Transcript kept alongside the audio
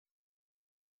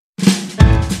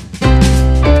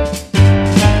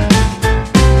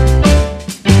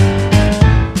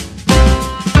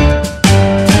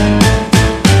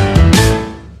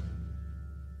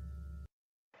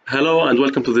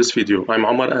welcome to this video. I'm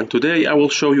Omar and today I will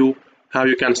show you how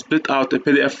you can split out a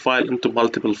PDF file into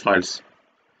multiple files.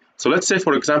 So let's say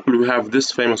for example we have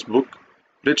this famous book,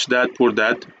 Rich Dad Poor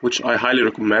Dad, which I highly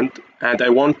recommend, and I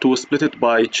want to split it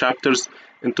by chapters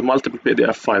into multiple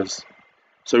PDF files.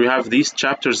 So we have these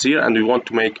chapters here and we want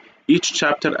to make each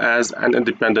chapter as an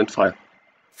independent file.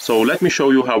 So let me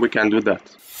show you how we can do that.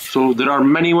 So there are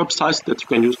many websites that you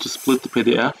can use to split the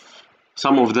PDF.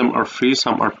 Some of them are free,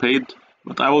 some are paid,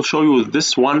 but I will show you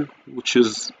this one, which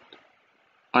is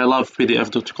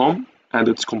ilovepdf.com, and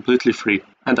it's completely free.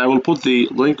 And I will put the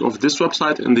link of this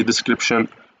website in the description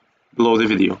below the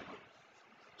video.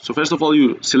 So first of all,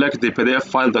 you select the PDF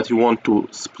file that you want to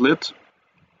split.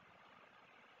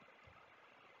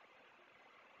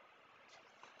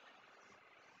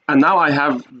 And now I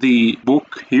have the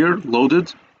book here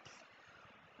loaded,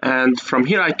 and from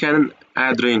here I can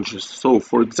add ranges. So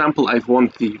for example, I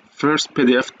want the first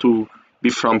PDF to be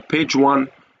from page 1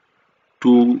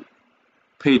 to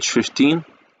page 15,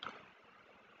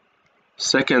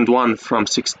 second one from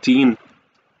 16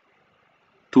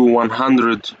 to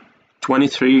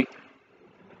 123,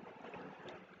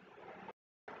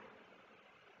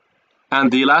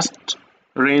 and the last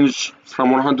range from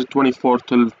 124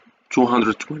 till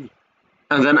 220.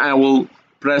 And then I will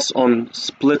press on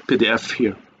split PDF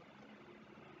here.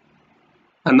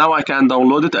 And now I can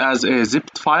download it as a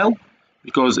zipped file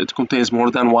because it contains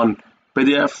more than one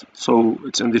PDF, so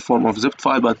it's in the form of zipped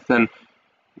file, but then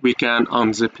we can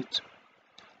unzip it.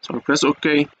 So I press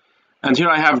OK, and here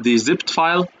I have the zipped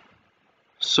file.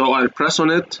 So I'll press on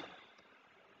it,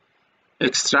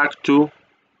 extract to,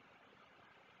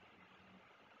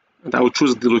 and I will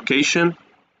choose the location.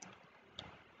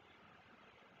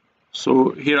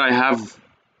 So here I have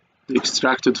the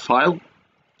extracted file.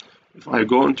 If I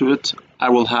go into it, I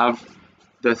will have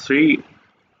the three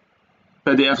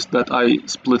PDFs that I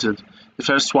splitted. The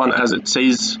first one, as it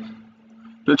says,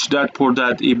 Rich Dad Poor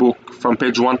Dad ebook from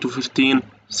page 1 to 15,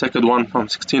 second one from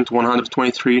 16 to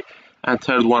 123, and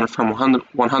third one from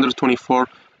 124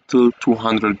 to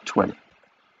 220.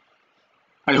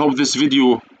 I hope this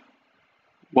video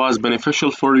was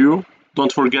beneficial for you.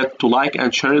 Don't forget to like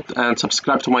and share it and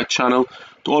subscribe to my channel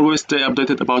to always stay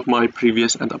updated about my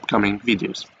previous and upcoming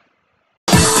videos.